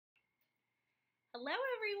Hello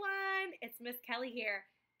everyone, it's Miss Kelly here,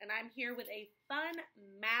 and I'm here with a fun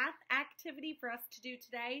math activity for us to do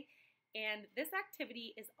today, and this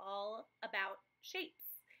activity is all about shapes.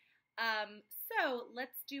 So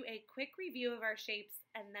let's do a quick review of our shapes,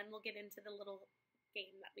 and then we'll get into the little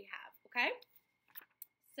game that we have, okay?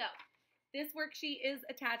 So this worksheet is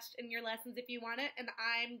attached in your lessons if you want it, and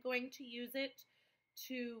I'm going to use it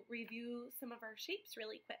to review some of our shapes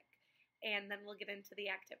really quick, and then we'll get into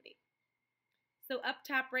the activity. So up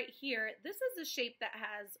top right here, this is a shape that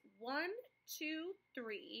has 1, 2,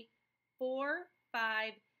 3, 4,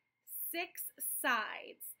 5, 6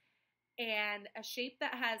 sides. And a shape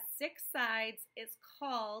that has 6 sides is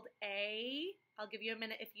called I'll give you a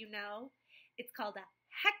minute if you know, it's called a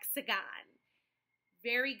hexagon.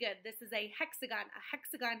 Very good. This is a hexagon. A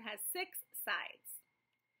hexagon has 6 sides.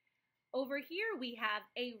 Over here we have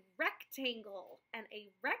a rectangle, and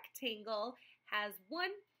a rectangle has 1,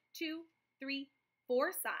 2, 3,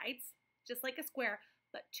 4 sides, just like a square,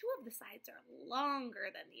 but 2 of the sides are longer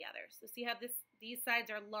than the others. So see how these sides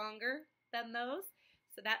are longer than those?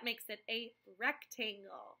 So that makes it a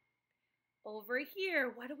rectangle. Over here,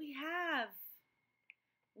 what do we have?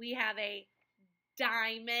 We have a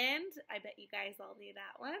diamond. I bet you guys all knew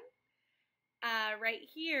that one. Right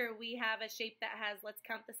here, we have a shape that has, let's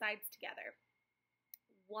count the sides together.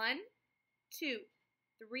 1, 2,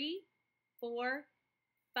 3, 4,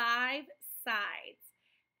 5 sides.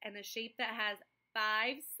 And a shape that has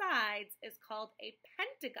 5 sides is called a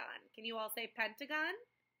pentagon. Can you all say pentagon?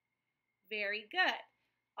 Very good.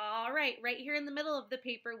 All right, right here in the middle of the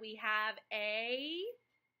paper, we have a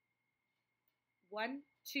 1,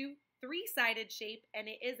 2, 3-sided shape, and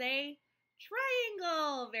it is a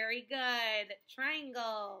triangle. Very good.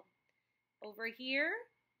 Triangle. Over here,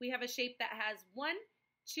 we have a shape that has 1,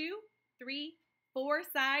 2, 3, 4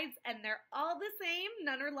 sides, and they're all the same.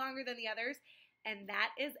 None are longer than the others. And that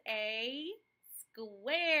is a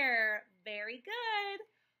square. Very good.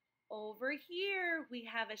 Over here, we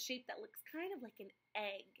have a shape that looks kind of like an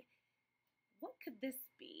egg. What could this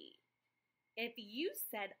be? If you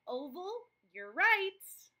said oval, you're right.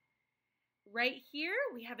 Right here,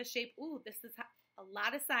 we have a shape. Ooh, this is a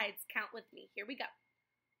lot of sides. Count with me. Here we go.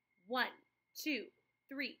 1, 2,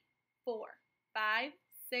 3, 4, 5,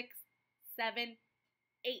 6, 7,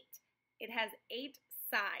 8. It has 8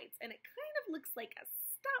 sides, and it kind of looks like a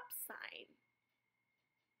stop sign.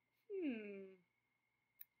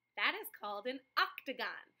 That is called an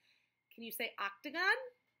octagon. Can you say octagon?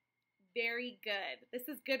 Very good. This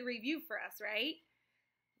is good review for us, right?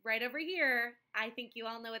 Right over here, I think you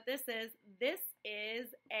all know what this is. This is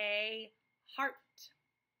a heart.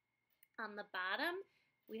 On the bottom,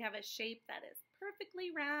 we have a shape that is perfectly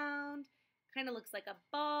round, kind of looks like a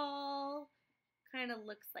ball, kind of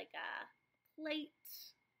looks like a plate.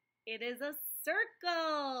 It is a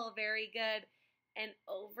circle. Very good. And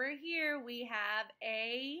over here we have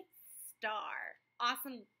a star.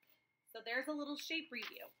 Awesome. So there's a little shape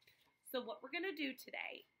review. So what we're going to do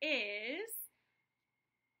today is,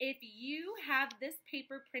 if you have this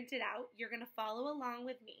paper printed out, you're going to follow along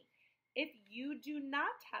with me. If you do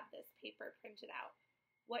not have this paper printed out,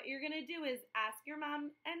 what you're going to do is ask your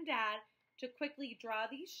mom and dad to quickly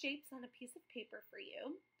draw these shapes on a piece of paper for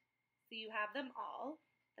you. So you have them all,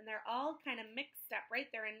 and they're all kind of mixed up,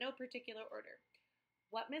 right? They're in no particular order.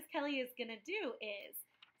 What Miss Kelly is going to do is,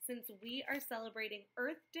 since we are celebrating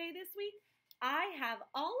Earth Day this week, I have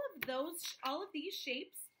all of these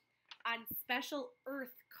shapes on special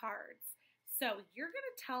Earth cards. So you're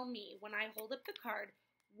going to tell me when I hold up the card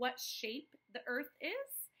what shape the Earth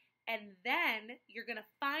is, and then you're going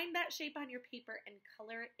to find that shape on your paper and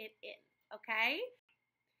color it in, okay?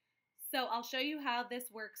 So I'll show you how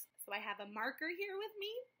this works. So I have a marker here with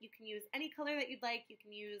me. You can use any color that you'd like. You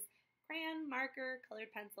can use crayon, marker,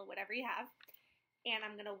 colored pencil, whatever you have. And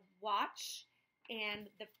I'm going to watch, and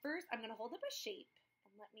I'm going to hold up a shape,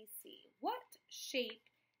 and let me see. What shape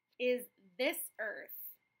is this Earth?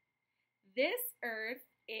 This Earth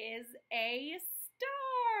is a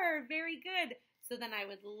star. Very good. So then I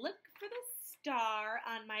would look for the star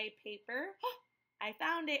on my paper. I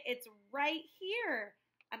found it. It's right here.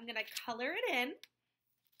 I'm going to color it in.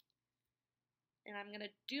 And I'm going to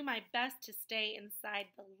do my best to stay inside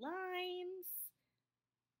the lines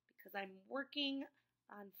because I'm working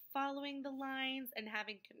on following the lines and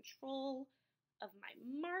having control of my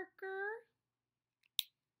marker.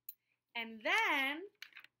 And then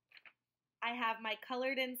I have my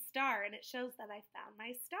colored in star, and it shows that I found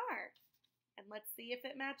my star. And let's see if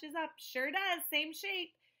it matches up. Sure does, same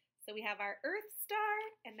shape. So we have our Earth star,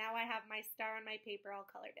 and now I have my star on my paper all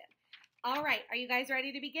colored in. All right, are you guys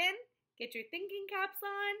ready to begin? Get your thinking caps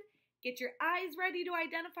on, Get your eyes ready to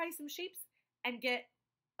identify some shapes and get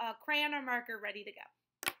a crayon or marker ready to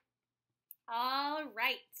go. All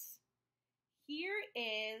right, here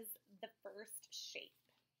is the first shape.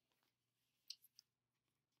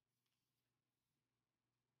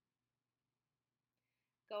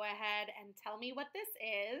 Go ahead and tell me what this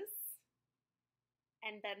is,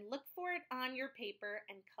 and then look for it on your paper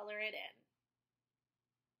and color it in.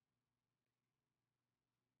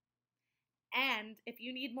 And if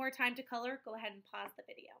you need more time to color, go ahead and pause the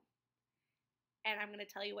video. And I'm going to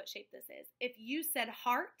tell you what shape this is. If you said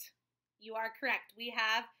heart, you are correct. We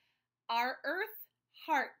have our earth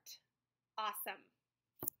heart. Awesome.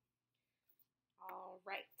 All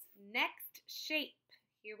right, next shape.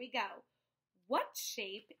 Here we go. What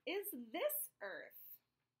shape is this earth?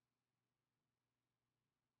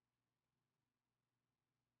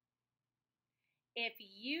 If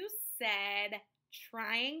you said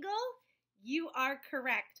triangle, you are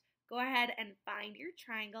correct. Go ahead and find your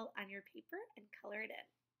triangle on your paper and color it in.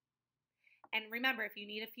 And remember, if you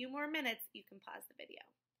need a few more minutes, you can pause the video.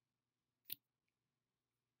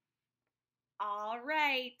 All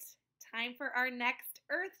right, time for our next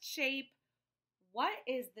earth shape. What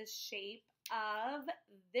is the shape of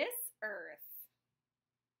this earth?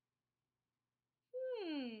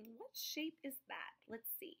 What shape is that? Let's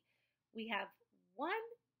see. We have 1,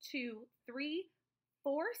 2, 3,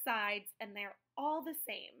 4 sides, and they're all the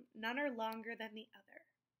same. None are longer than the other.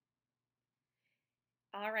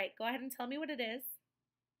 All right, go ahead and tell me what it is.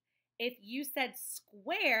 If you said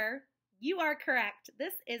square, you are correct.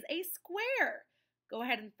 This is a square. Go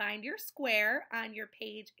ahead and find your square on your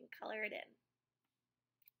page and color it in.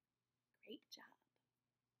 Great job.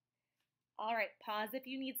 All right, pause if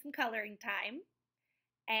you need some coloring time.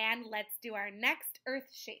 And let's do our next earth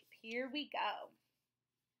shape. Here we go.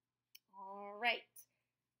 All right.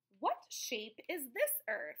 What shape is this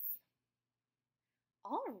earth?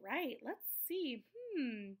 All right, let's see.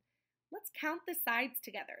 Let's count the sides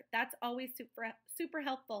together. That's always super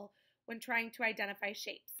helpful when trying to identify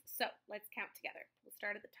shapes. So let's count together. We'll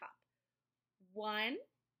start at the top. 1,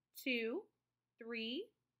 2, 3,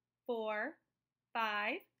 4,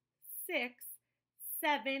 5, 6,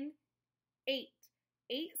 7, 8.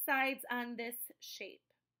 8 sides on this shape.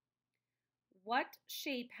 What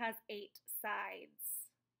shape has 8 sides?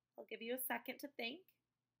 I'll give you a second to think.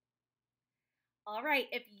 All right,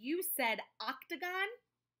 if you said octagon,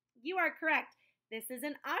 you are correct. This is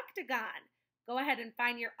an octagon. Go ahead and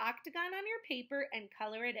find your octagon on your paper and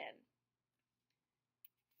color it in.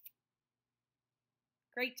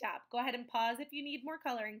 Great job. Go ahead and pause if you need more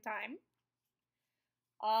coloring time.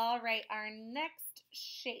 All right, our next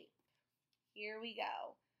shape. Here we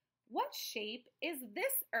go. What shape is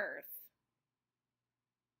this earth?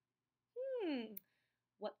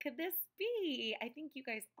 What could this be? I think you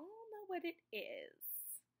guys all know what it is.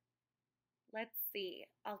 Let's see.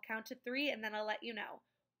 I'll count to 3 and then I'll let you know.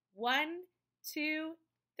 1, 2,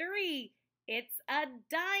 3. It's a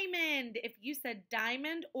diamond. If you said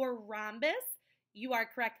diamond or rhombus, you are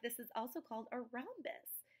correct. This is also called a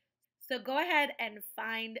rhombus. So go ahead and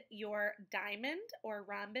find your diamond or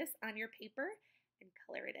rhombus on your paper and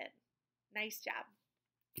color it in. Nice job.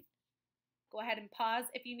 Go ahead and pause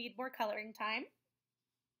if you need more coloring time.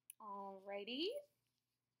 Alrighty.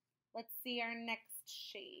 Let's see our next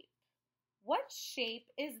shape. What shape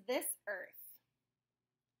is this earth?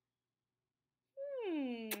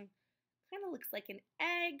 Kind of looks like an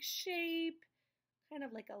egg shape. Kind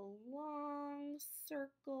of like a long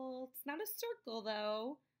circle. It's not a circle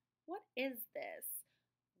though. What is this?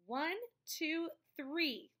 1, 2,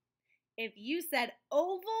 3. If you said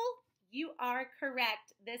oval, you are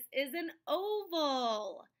correct. This is an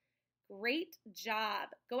oval. Great job.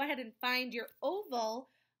 Go ahead and find your oval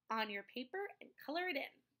on your paper and color it in.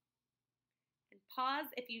 And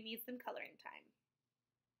pause if you need some coloring time.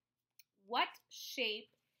 What shape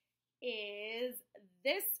is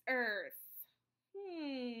this earth?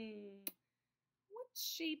 What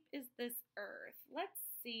shape is this earth? Let's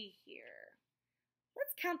see here.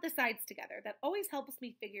 Let's count the sides together. That always helps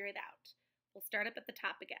me figure it out. We'll start up at the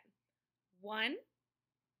top again. 1,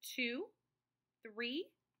 2, 3,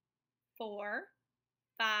 4,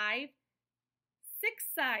 5, 6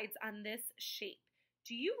 sides on this shape.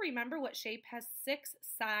 Do you remember what shape has 6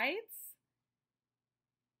 sides?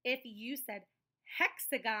 If you said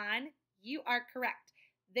hexagon, you are correct.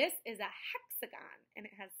 This is a hexagon and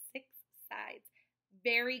it has 6 sides.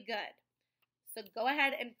 Very good. So go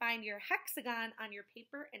ahead and find your hexagon on your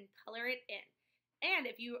paper and color it in. And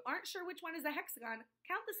if you aren't sure which one is a hexagon,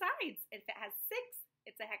 count the sides. If it has 6,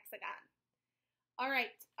 it's a hexagon. All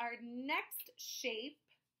right, our next shape.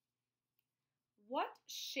 What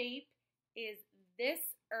shape is this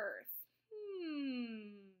earth?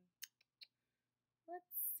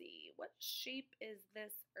 Let's see. What shape is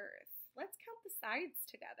this earth? Let's count the sides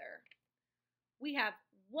together. We have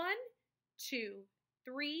 1, 2,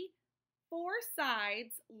 3, 4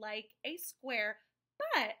 sides like a square,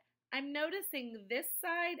 but I'm noticing this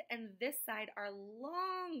side and this side are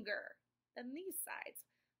longer than these sides.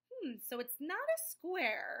 So it's not a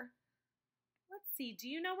square. Let's see, do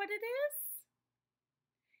you know what it is?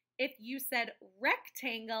 If you said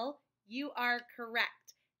rectangle, you are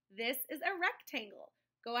correct. This is a rectangle.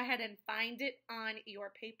 Go ahead and find it on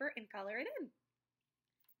your paper and color it in.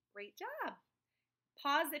 Great job.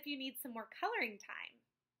 Pause if you need some more coloring time.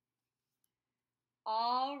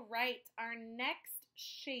 All right, our next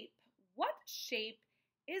shape. What shape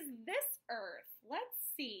is this earth? Let's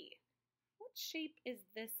see. What shape is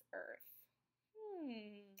this earth?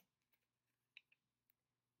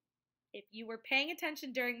 If you were paying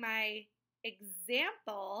attention during my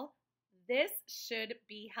example, this should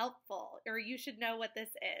be helpful, or you should know what this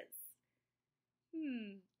is.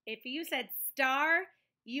 If you said star,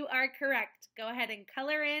 you are correct. Go ahead and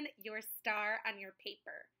color in your star on your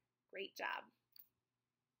paper. Great job.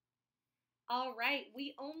 All right,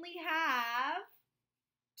 we only have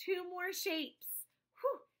 2 more shapes.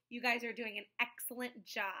 Whew, you guys are doing an excellent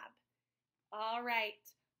job. All right,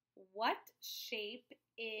 what shape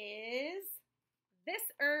is this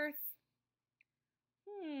earth?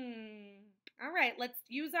 All right, let's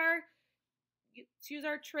use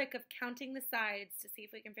our trick of counting the sides to see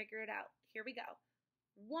if we can figure it out. Here we go.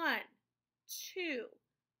 1, 2,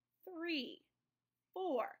 3,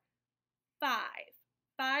 4, 5.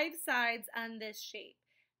 5 sides on this shape.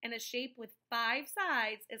 And a shape with 5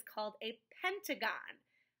 sides is called a pentagon.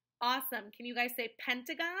 Awesome. Can you guys say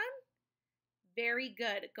pentagon? Very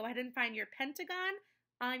good. Go ahead and find your pentagon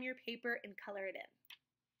on your paper and color it in.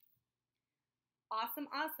 Awesome,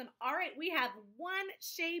 awesome. All right, we have 1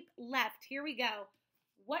 shape left. Here we go.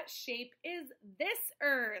 What shape is this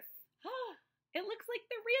earth? It looks like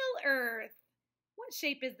the real earth. What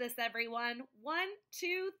shape is this, everyone? 1,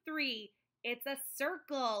 2, 3. It's a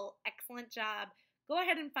circle. Excellent job. Go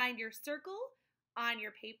ahead and find your circle on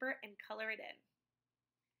your paper and color it in.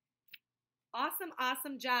 Awesome,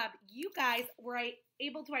 awesome job. You guys were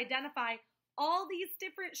able to identify all these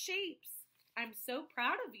different shapes. I'm so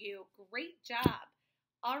proud of you. Great job.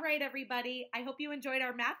 All right, everybody. I hope you enjoyed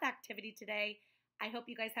our math activity today. I hope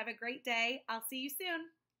you guys have a great day. I'll see you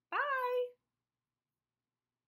soon.